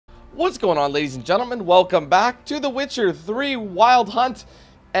What's going on, ladies and gentlemen? Welcome back to The Witcher 3 Wild Hunt.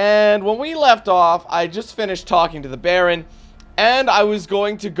 And when we left off, I just finished talking to the Baron, and I was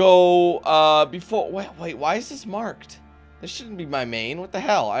going to go before. Wait, why is this marked? This shouldn't be my main. What the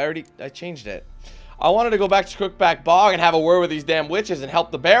hell? I changed it. I wanted to go back to Crookback Bog and have a word with these damn witches and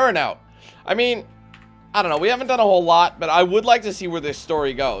help the Baron out. I mean, I don't know. We haven't done a whole lot, but I would like to see where this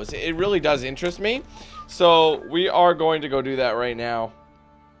story goes. It really does interest me. So we are going to go do that right now.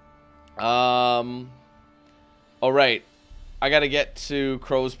 All right. I gotta get to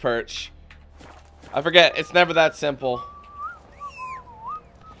Crow's Perch. I forget. It's never that simple.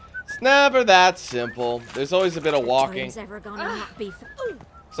 It's never that simple. There's always a bit of walking.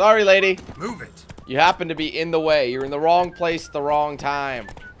 Sorry, lady. Move it. You happen to be in the way. You're in the wrong place at the wrong time.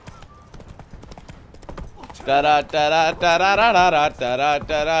 Da da da da da da da da da da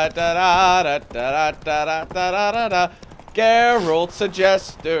da da da da da da. Geralt's a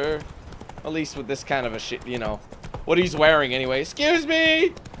jester. At least with this kind of a shit, you know. What he's wearing anyway. Excuse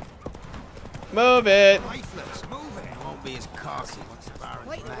me. Move it. Wait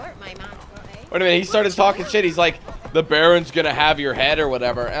a minute, he started talking shit. He's like, the Baron's gonna have your head or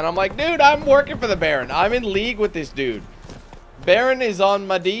whatever. And I'm like, dude, I'm working for the Baron. I'm in league with this dude. Baron is on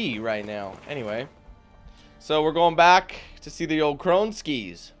my D right now. Anyway. So we're going back to see the old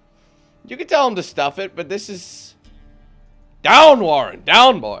Kronskis. You can tell him to stuff it, but this is... Down, Warren!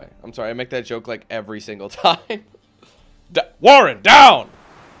 Down, boy! I'm sorry, I make that joke like every single time. Warren, down!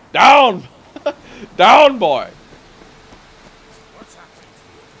 Down! Down, boy! What's happening to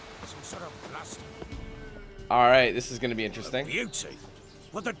you? Some sort of blasting. Alright, this is gonna be interesting. Beauty?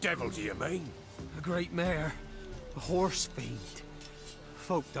 What the devil do you mean? A great mare. A horse fiend.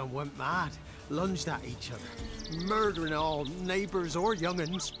 Folk done went mad. Lunged at each other. Murdering all neighbors or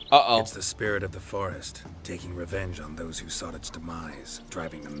young'uns. Uh-oh. It's the spirit of the forest, taking revenge on those who sought its demise,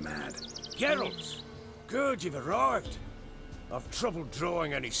 driving them mad. Geralt! Good, you've arrived. I've trouble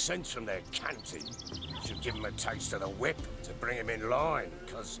drawing any sense from their canting. Should give him a taste of the whip to bring him in line,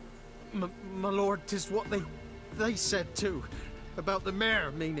 cause... My lord, 'tis what they said too. About the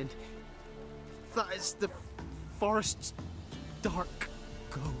mare, meaning... That is the forest's dark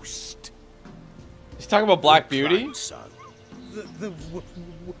ghost. He's talking about Black Beauty? The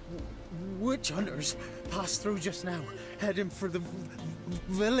witch hunters passed through just now, heading for the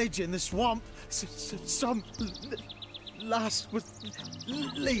village in the swamp. Some lass was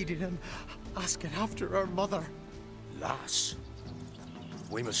leading them, asking after her mother. Lass?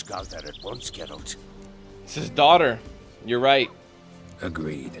 We must go there at once, Geralt. It's his daughter. You're right.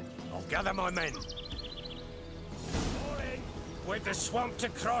 Agreed. I'll gather my men. With the swamp to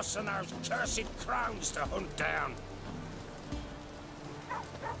cross and our cursed crowns to hunt down.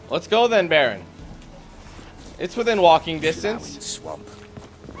 Let's go then, Baron. It's within walking distance. Swamp.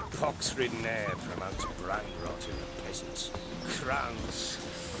 Pox-ridden air promotes brain rot in the peasants. Crowns,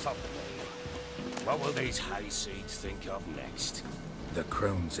 fuck me. What will these hayseeds think of next? The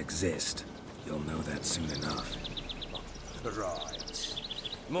crones exist. You'll know that soon enough. Right.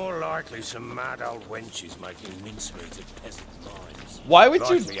 More likely some mad old wenches making mincemeat of peasant minds. Why would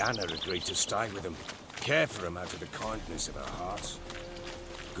you... Likely Anna agreed to stay with them. Care for them out of the kindness of her heart.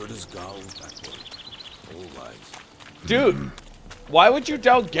 Good as gold, that one. Always. Dude, why would you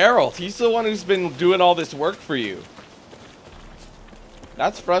doubt Geralt? He's the one who's been doing all this work for you.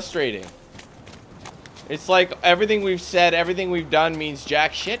 That's frustrating. It's like everything we've said, everything we've done means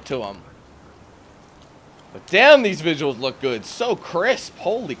jack shit to him. But damn, these visuals look good. So crisp.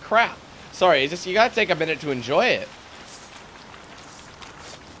 Holy crap. Sorry, it's just you gotta take a minute to enjoy it.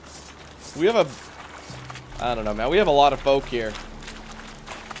 We have a... I don't know, man. We have a lot of folk here.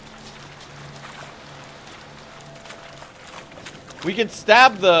 We could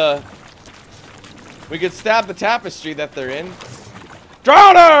stab the... We could stab the tapestry that they're in.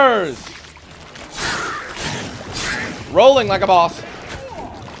 Drowners! Rolling like a boss.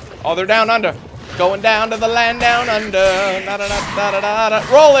 Oh, they're down under. Going down to the land down under. Da, da, da, da, da, da.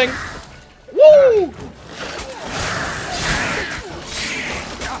 Rolling. Woo!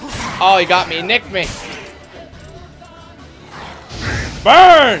 Oh, he got me. He nicked me.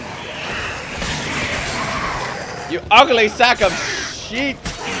 Burn! You ugly sack of sheet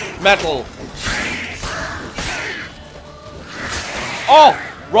metal. Oh!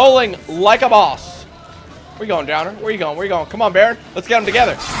 Rolling like a boss. Where you going, Downer? Where you going? Where you going? Come on, Baron. Let's get them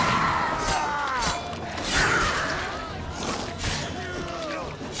together.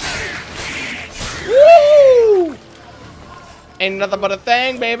 Woo! Ain't nothing but a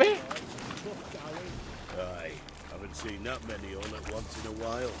thing, baby. Aye, haven't seen that many all at once in a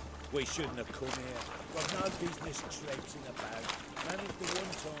while. We shouldn't have come here. Got no business traipsing about. Managed the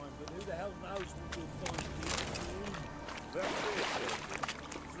one time, but hell knows what you'll find in the room. That's it,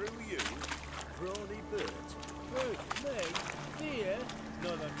 through you, Brawny Bert. Who, me? Dear?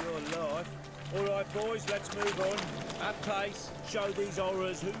 None of your life. All right, boys, let's move on. At pace, show these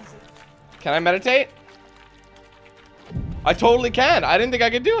horrors who's... Can I meditate? I totally can. I didn't think I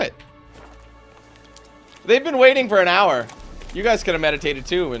could do it. They've been waiting for an hour. You guys could have meditated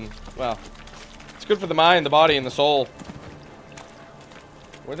too, and, well, it's good for the mind, the body, and the soul.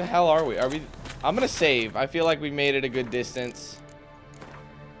 Where the hell are we? I'm gonna save. I feel like we made it a good distance.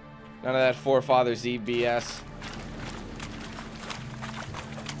 None of that Forefathers Eve BS.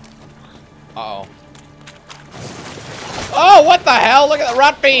 Uh-oh. Oh, what the hell? Look at the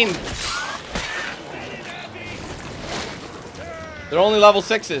rot fiend. They're only level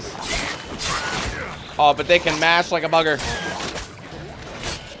 6s. Oh, but they can mash like a bugger.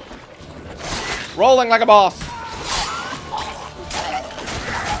 Rolling like a boss.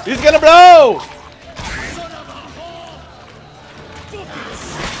 He's gonna blow!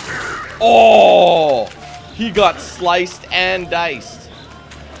 Oh! He got sliced and diced.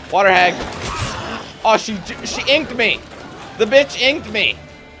 Water hag. Oh, she inked me. The bitch inked me.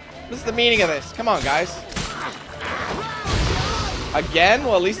 What's the meaning of this? Come on, guys. Again?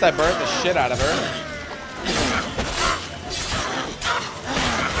 Well, at least I burnt the shit out of her.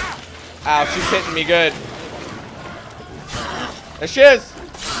 Ow, she's hitting me good. There she is.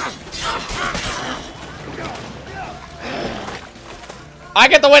 I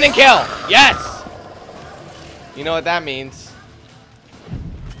get the winning kill. Yes. You know what that means.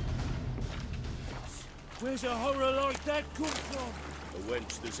 Where's a horror like that come from? A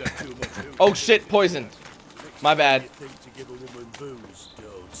wench that's had too much. Oh shit, poisoned. My bad. To give a woman booze,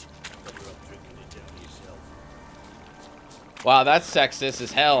 don't. Better up drinking it down yourself. Wow, that's sexist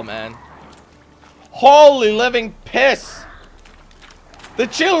as hell, man. Holy living piss. The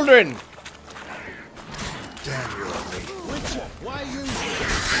children. Damn, you're ugly. Witcher, why you?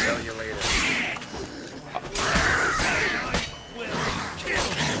 Tell you later.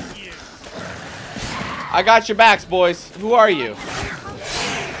 I got your backs, boys. Who are you?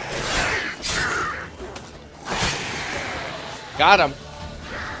 Got him.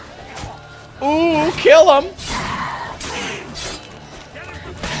 Ooh, kill him.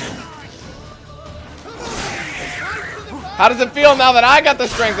 How does it feel now that I got the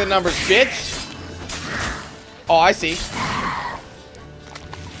strength in numbers, bitch? Oh, I see.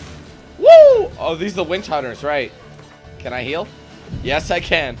 Woo! Oh, these are the winch hunters, right? Can I heal? Yes, I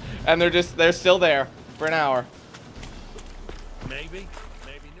can. And they're still there for an hour. Maybe,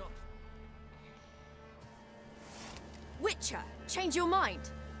 maybe not. Witcher, change your mind.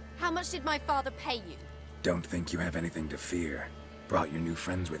 How much did my father pay you? Don't think you have anything to fear. Brought your new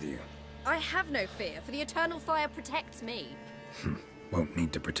friends with you. I have no fear, for the eternal fire protects me. Won't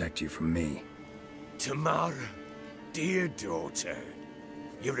need to protect you from me. Tamara, dear daughter,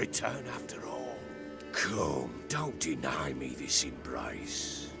 you return after all. Come, don't deny me this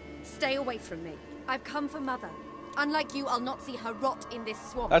embrace. Stay away from me. I've come for Mother. Unlike you, I'll not see her rot in this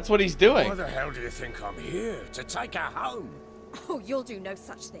swamp. That's what he's doing. Why the hell do you think I'm here? To take her home? Oh, you'll do no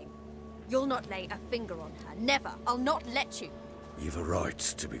such thing. You'll not lay a finger on her. Never. I'll not let you. You've a right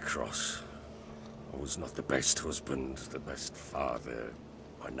to be cross. I was not the best husband, the best father,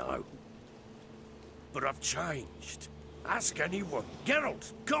 I know. But I've changed. Ask anyone.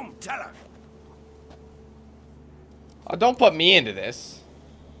 Geralt, come, tell her. Oh, don't put me into this.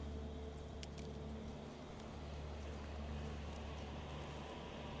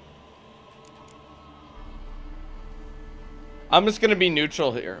 I'm just gonna be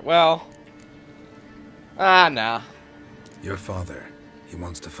neutral here. Well, nah. Your father, he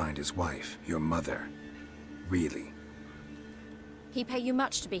wants to find his wife, your mother. Really. He pay you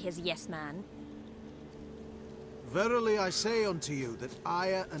much to be his yes man. Verily I say unto you that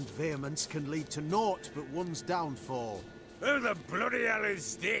ire and vehemence can lead to naught but one's downfall. Who the bloody hell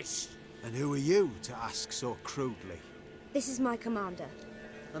is this? And who are you to ask so crudely? This is my commander.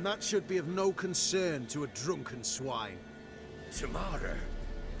 And that should be of no concern to a drunken swine. Tamara,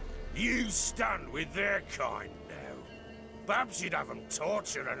 you stand with their kind now. Perhaps you'd have them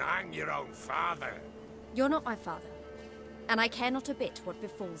torture and hang your own father. You're not my father, and I care not a bit what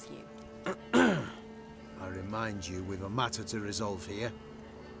befalls you. I remind you we've a matter to resolve here.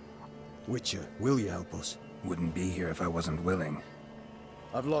 Witcher, will you help us? Wouldn't be here if I wasn't willing.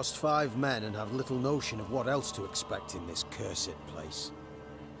 I've lost 5 men and have little notion of what else to expect in this cursed place.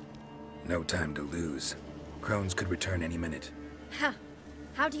 No time to lose. Crones could return any minute. Ha!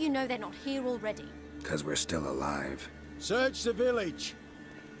 How do you know they're not here already? 'Cause we're still alive. Search the village!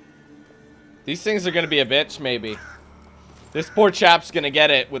 These things are gonna be a bitch, maybe. This poor chap's gonna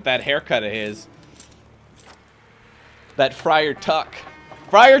get it with that haircut of his. That Friar Tuck.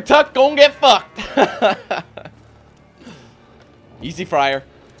 Friar Tuck gon' get fucked. Easy, Friar.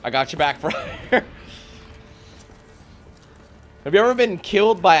 I got your back, Friar. Have you ever been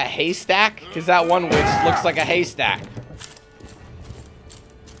killed by a haystack? Because that one witch looks like a haystack.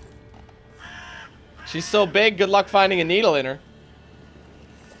 She's so big, good luck finding a needle in her.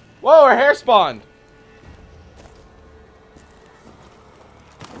 Whoa, her hair spawned.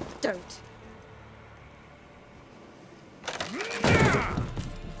 Don't.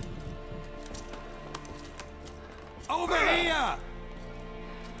 Over here!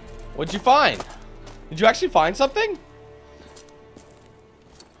 What'd you find? Did you actually find something?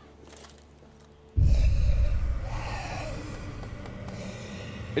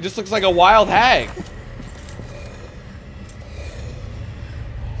 It just looks like a wild hag.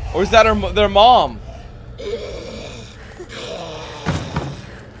 Or is that their mom?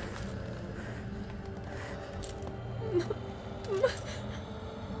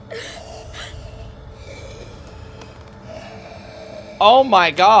 Oh my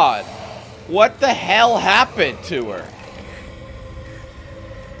god. What the hell happened to her?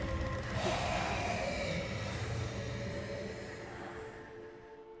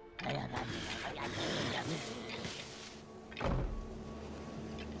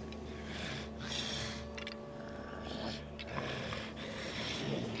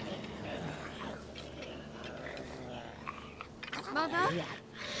 Mother?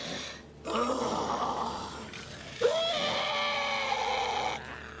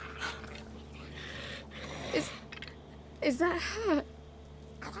 Is that her?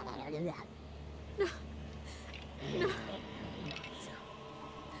 No. No.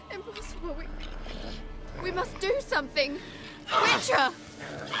 Impossible. We must do something. Witcher!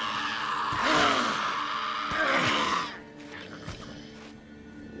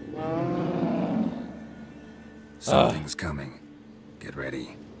 Something's coming. Get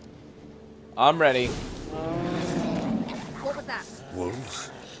ready. I'm ready. What was that?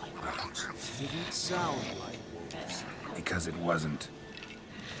 Wolves? Didn't sound like wolves. Because it wasn't.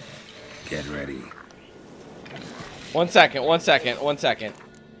 Get ready. 1 second, 1 second, 1 second.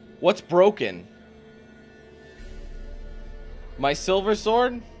 What's broken? My silver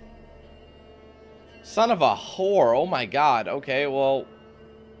sword? Son of a whore. Oh my god. Okay, well.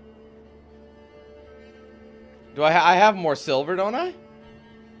 Do I have more silver, don't I?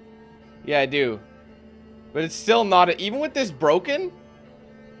 Yeah, I do. But it's still not even with this broken,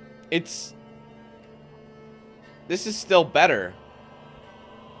 this is still better.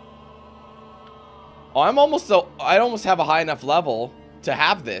 Oh, I almost have a high enough level to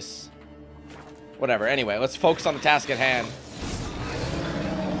have this. Whatever. Anyway, let's focus on the task at hand.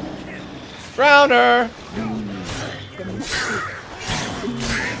 Drown her!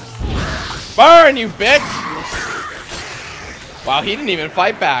 Burn, you bitch! Wow, he didn't even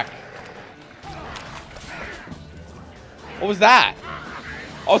fight back. What was that?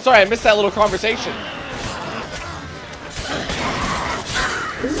 Oh, sorry, I missed that little conversation.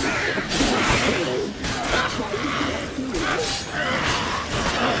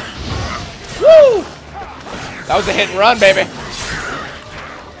 Woo! That was a hit and run, baby.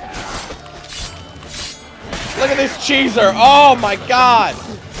 Look at this cheeser. Oh my god.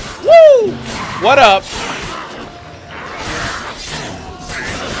 Woo! What up?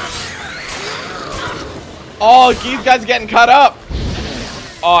 Oh, these guys getting cut up.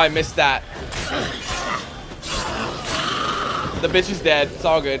 Oh, I missed that. The bitch is dead. It's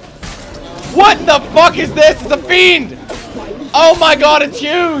all good. What the fuck is this? It's a fiend. Oh my god, it's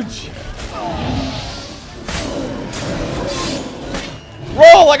huge.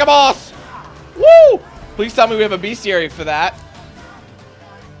 Roll like a boss. Woo! Please tell me we have a bestiary for that.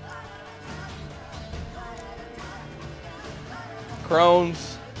 Crones.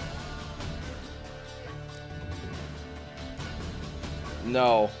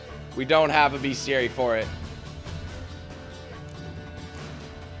 No, we don't have a bestiary for it.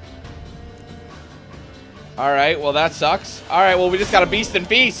 Alright, well that sucks. Alright, well we just got a beast and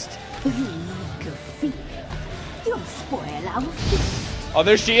feast. Oh,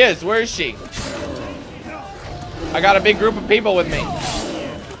 there she is. Where is she? I got a big group of people with me.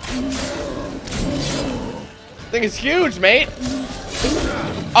 Thing is huge, mate.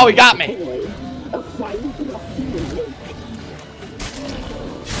 Oh, he got me.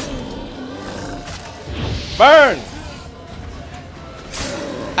 Burn!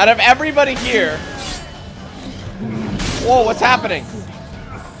 Out of everybody here. Whoa, what's happening?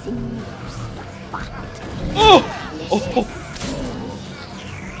 Oh! Oh!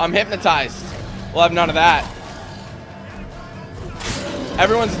 I'm hypnotized. We'll have none of that.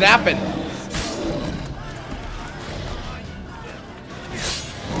 Everyone's napping.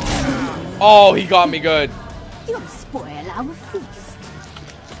 Oh, he got me good. You'll spoil our feast.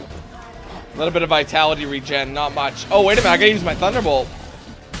 A little bit of vitality regen, not much. Oh, wait a minute, I gotta use my Thunderbolt.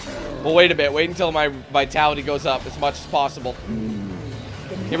 Well, wait a bit. Wait until my vitality goes up as much as possible.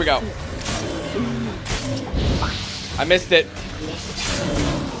 Here we go. I missed it.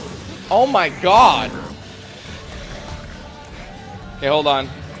 Oh my god. Okay, hold on.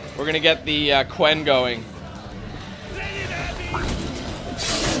 We're gonna get the Quen going.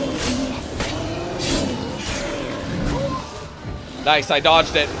 Nice, I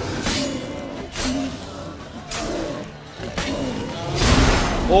dodged it.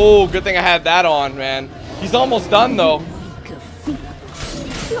 Oh, good thing I had that on, man. He's almost done, though.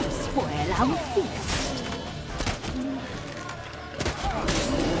 You'll spoil our feast.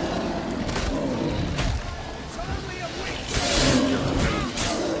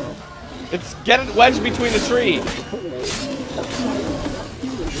 It's get it wedged between the tree.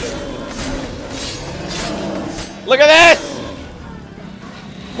 Look at this!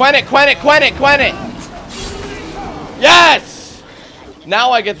 Quen it, Quen it, Quen it, Quen it! Yes!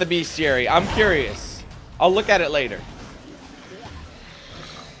 Now I get the bestiary. I'm curious. I'll look at it later.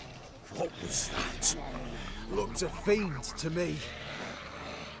 What was that? Looked a fiend to me.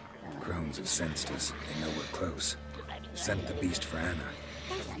 Crones have sensed us. They know we're close. Sent the beast for Anna.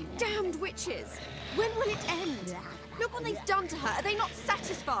 Those damned witches. When will it end? Look what they've done to her. Are they not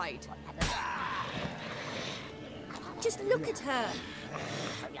satisfied? Just look at her.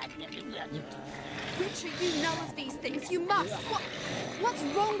 Richard, you know of these things. You must. What's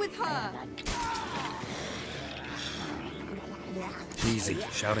wrong with her? Easy.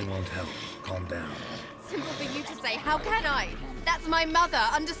 Shouting won't help. Calm down. Simple for you to say. How can I? That's my mother.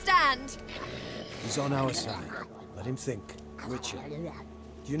 Understand? He's on our side. Let him think. Richard,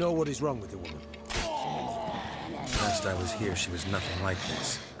 do you know what is wrong with the woman? Last I was here, she was nothing like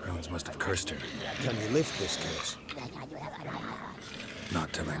this. Crones must have cursed her. Can you lift this curse?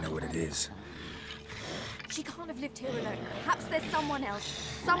 Not till I know what it is. She can't have lived here alone. Perhaps there's someone else.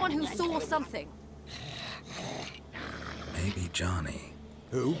 Someone who saw something. Maybe Johnny.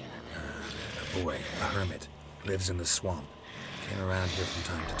 Who? A boy, a hermit. Lives in the swamp. Came around here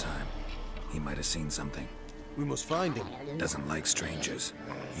from time to time. He might have seen something. We must find him. Doesn't like strangers.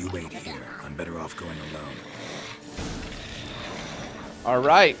 You wait here. I'm better off going alone.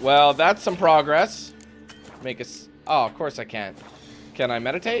 Alright, well, that's some progress. Make us... Oh, of course I can't. Can I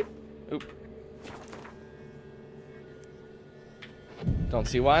meditate? Oop. Don't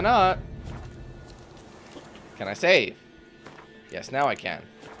see why not. Can I save? Yes, now I can.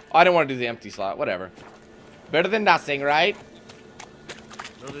 Oh, I didn't want to do the empty slot. Whatever. Better than nothing, right?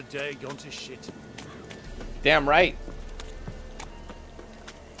 Another day gone to shit. Damn right.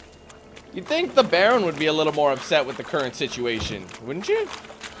 You'd think the Baron would be a little more upset with the current situation, wouldn't you?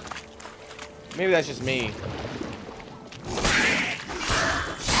 Maybe that's just me.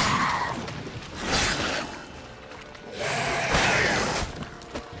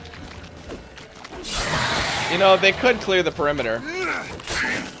 You know, they could clear the perimeter.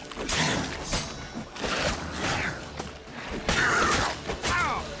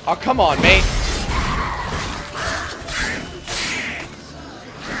 Oh, come on, mate.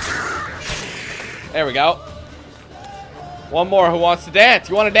 There we go. One more who wants to dance.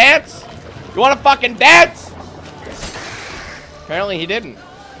 You want to dance? You want to fucking dance? Apparently he didn't.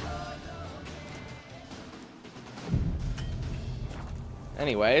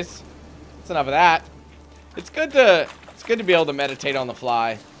 Anyways, that's enough of that. It's good to be able to meditate on the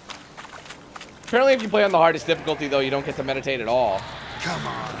fly. Apparently if you play on the hardest difficulty though, you don't get to meditate at all. Come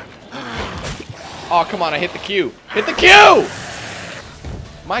on. Oh, come on, I hit the Q. Hit the Q!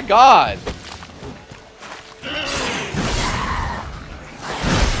 My god.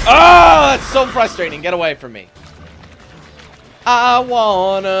 Oh, that's so frustrating. Get away from me. I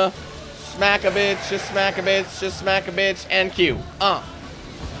wanna smack a bitch, just smack a bitch, just smack a bitch, and Q. Come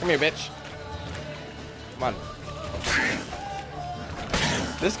here, bitch. Come on.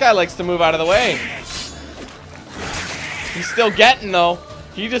 This guy likes to move out of the way. He's still getting, though.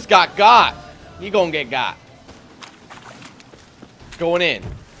 He just got. He gonna get got. Going in.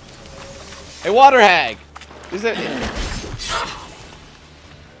 Hey, water hag. Is it...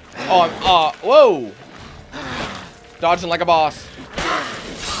 Oh, whoa. Dodging like a boss.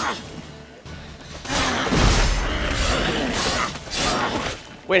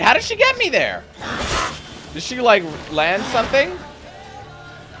 Wait, how did she get me there? Did she, like, land something?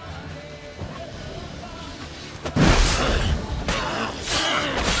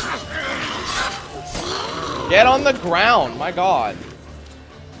 Get on the ground, my god.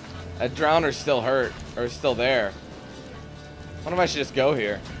 That drowner's still hurt, or still there. I wonder if I should just go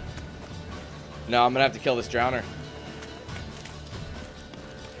here. No, I'm gonna have to kill this drowner.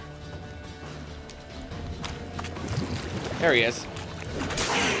 There he is.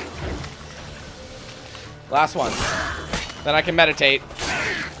 Last one. Then I can meditate.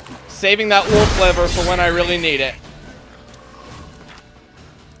 Saving that wolf liver for when I really need it.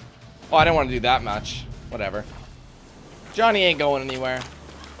 Oh, I didn't want to do that much. Whatever. Johnny ain't going anywhere.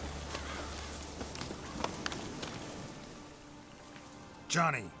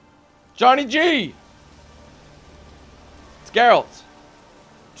 Johnny. Johnny G! It's Geralt.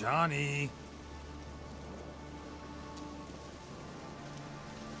 Johnny.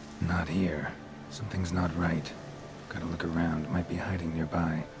 Not here. Something's not right. Gotta look around. Might be hiding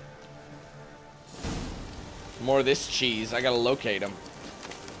nearby. More of this cheese. I gotta locate him.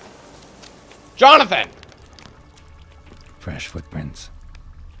 Jonathan! Fresh footprints.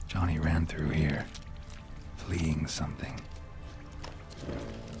 Johnny ran through here. Fleeing something.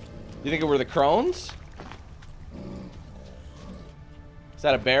 You think it were the crones? Is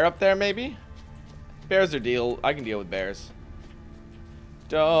that a bear up there, maybe? Bears are deal. I can deal with bears.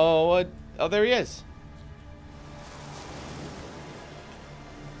 Oh, there he is.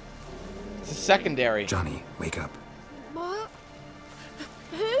 It's a secondary. Johnny, wake up. What?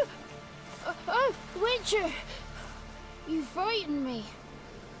 Who? Oh, Witcher! You frightened me.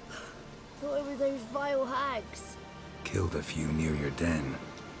 Thought it were those vile hags. Killed a few near your den.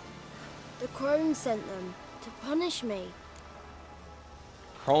 The crones sent them to punish me.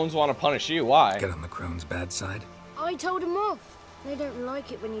 Crones want to punish you. Why? Get on the crone's bad side? I told them off. They don't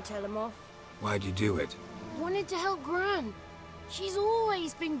like it when you tell them off. Why'd you do it? Wanted to help Gran. She's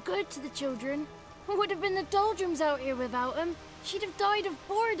always been good to the children. Would have been the doldrums out here without him. She'd have died of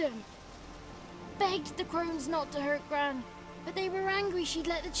boredom. Begged the crones not to hurt Gran, but they were angry she'd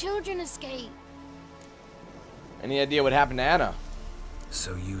let the children escape. Any idea what happened to Anna?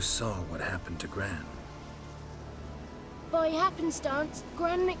 So you saw what happened to Gran? By happenstance,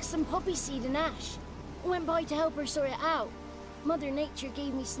 Gran mixed some poppy seed and ash. Went by to help her sort it out. Mother Nature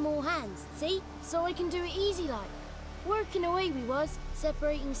gave me small hands, see? So I can do it easy like. Working away we was,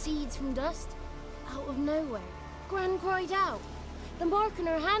 separating seeds from dust. Out of nowhere, Gran cried out. The mark on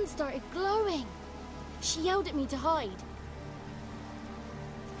her hand started glowing. She yelled at me to hide.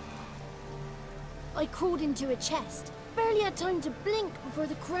 I crawled into a chest. Barely had time to blink before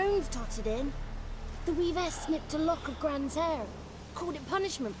the crones totted in. The weavess snipped a lock of Gran's hair. Called it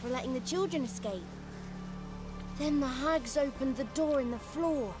punishment for letting the children escape. Then the hags opened the door in the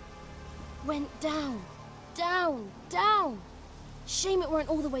floor. Went down, down, down. Shame it weren't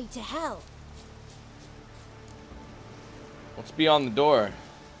all the way to hell. What's beyond the door?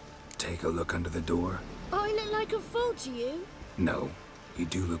 Take a look under the door. I look like a fool to you? No. You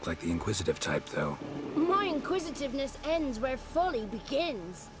do look like the inquisitive type, though. My inquisitiveness ends where folly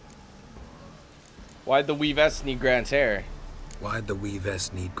begins. Why'd the weavess need Gran's hair? Why'd the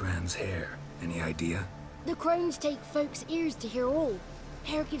weavess need Gran's hair? Any idea? The crones take folks' ears to hear all.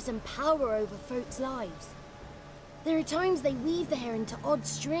 Hair gives them power over folks' lives. There are times they weave the hair into odd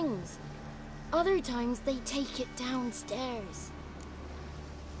strings. Other times they take it downstairs.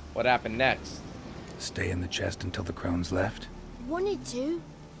 What happened next? Stay in the chest until the crones left? Wanted to.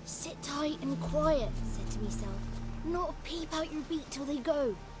 Sit tight and quiet, said to myself. Not peep out your beat till they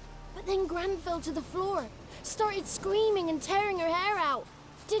go. But then Gran fell to the floor. Started screaming and tearing her hair out.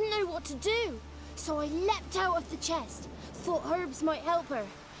 Didn't know what to do. So I leapt out of the chest. Thought herbs might help her.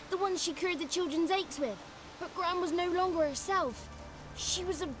 The ones she cured the children's aches with. But Gran was no longer herself. She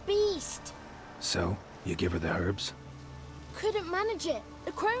was a beast. So, you give her the herbs? Couldn't manage it.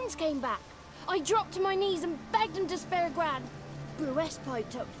 The crones came back. I dropped to my knees and begged them to spare Gran. Bruce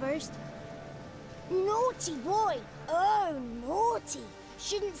piped up first. Naughty boy. Oh, naughty.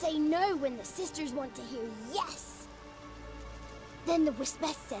 Shouldn't say no when the sisters want to hear yes. Then the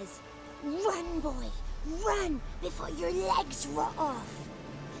Wispess says, run, boy, run before your legs rot off.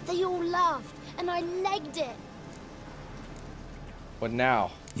 They all laughed, and I legged it. What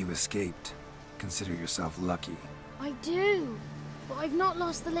now? You escaped. Consider yourself lucky. I do, but I've not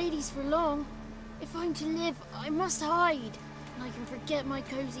lost the ladies for long. If I'm to live, I must hide, and I can forget my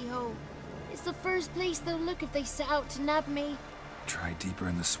cozy hole. It's the first place they'll look if they set out to nab me. Try deeper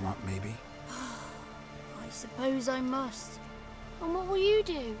in the swamp, maybe? I suppose I must. And what will you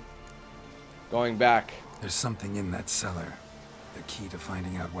do? Going back. There's something in that cellar. The key to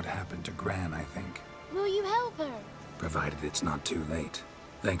finding out what happened to Gran, I think. Will you help her? Provided it's not too late.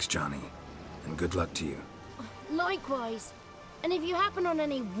 Thanks, Johnny. And good luck to you. Likewise. And if you happen on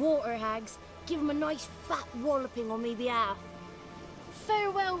any water hags, give them a nice fat walloping on me behalf.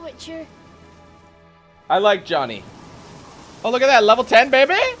 Farewell, Witcher. I like Johnny. Oh, look at that. Level 10,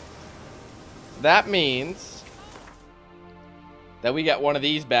 baby. That means that we get one of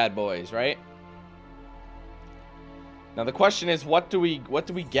these bad boys, right? Now the question is, what do we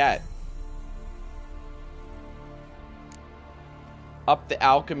get? Up the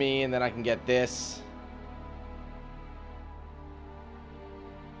alchemy, and then I can get this.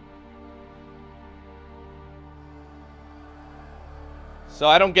 So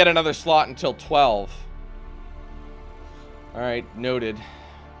I don't get another slot until 12. Alright, noted.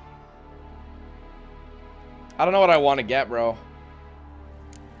 I don't know what I want to get, bro.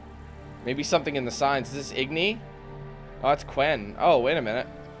 Maybe something in the signs. Is this Igni? Oh, it's Quen. Oh, wait a minute.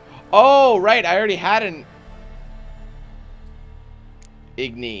 Oh, right. I already had an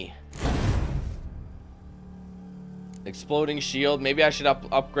Igni. Exploding shield. Maybe I should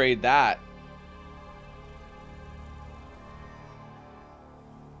upgrade that.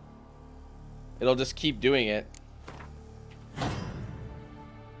 It'll just keep doing it.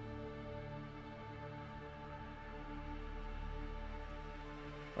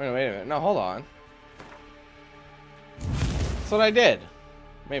 Wait a minute. No, hold on. That's what I did.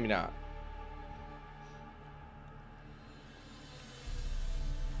 Maybe not.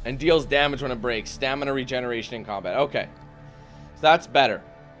 And deals damage when it breaks. Stamina regeneration in combat. Okay. So that's better.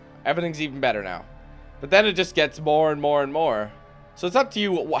 Everything's even better now. But then it just gets more and more and more. So it's up to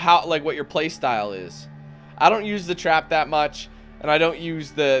you how, like, what your play style is. I don't use the trap that much, and I don't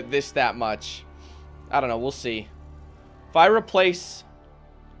use this that much. I don't know. We'll see. If I replace...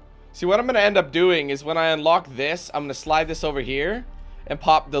 See, what I'm going to end up doing is when I unlock this, I'm going to slide this over here and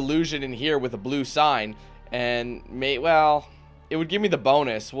pop Delusion in here with a blue sign. And, well, it would give me the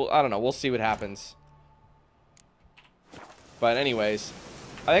bonus. Well, I don't know. We'll see what happens. But anyways,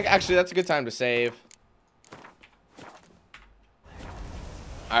 I think actually that's a good time to save.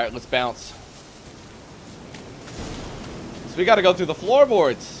 Alright, let's bounce. So we got to go through the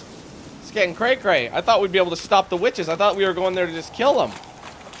floorboards. It's getting cray-cray. I thought we'd be able to stop the witches. I thought we were going there to just kill them.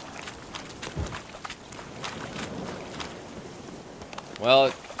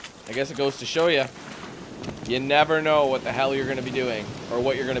 Well, I guess it goes to show you. You never know what the hell you're going to be doing. Or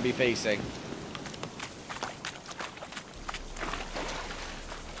what you're going to be facing.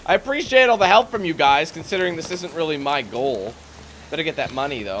 I appreciate all the help from you guys, considering this isn't really my goal. Better get that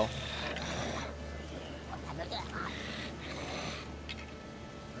money, though.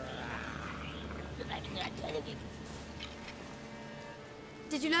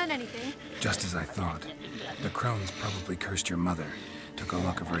 Did you learn anything? Just as I thought. The crones probably cursed your mother. Took a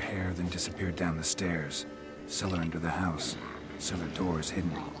lock of her hair, then disappeared down the stairs. Cellar under the house. Cellar doors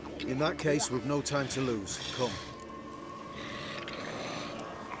hidden. In that case, we've no time to lose. Come.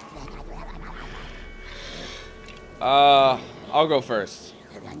 I'll go first.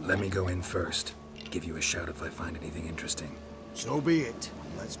 Let me go in first. Give you a shout if I find anything interesting. So be it.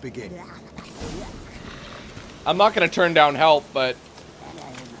 Let's begin. I'm not going to turn down help, but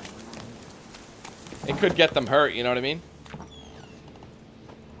it could get them hurt, you know what I mean?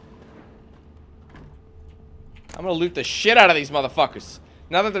 I'm going to loot the shit out of these motherfuckers.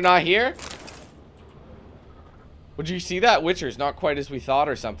 Now that they're not here. Would you see that? Witcher's not quite as we thought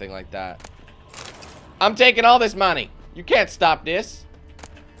or something like that. I'm taking all this money. You can't stop this.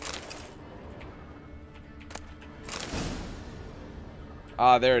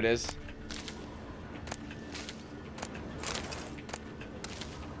 Ah, there it is.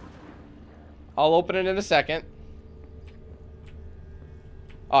 I'll open it in a second.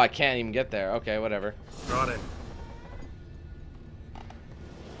 Oh, I can't even get there. Okay, whatever. Brought it.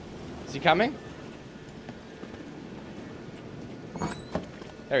 Is he coming?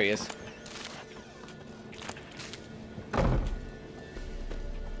 There he is.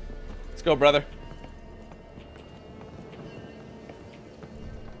 Let's go, brother.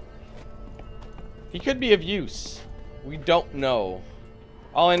 He could be of use. We don't know.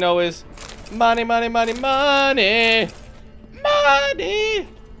 All I know is money, money, money, money. Money.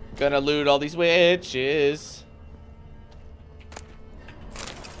 Gonna loot all these witches.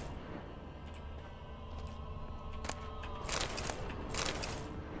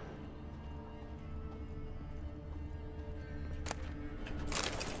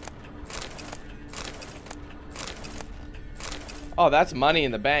 Oh, that's money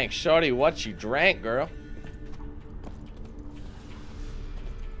in the bank. Shorty, what you drank, girl?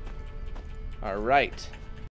 All right.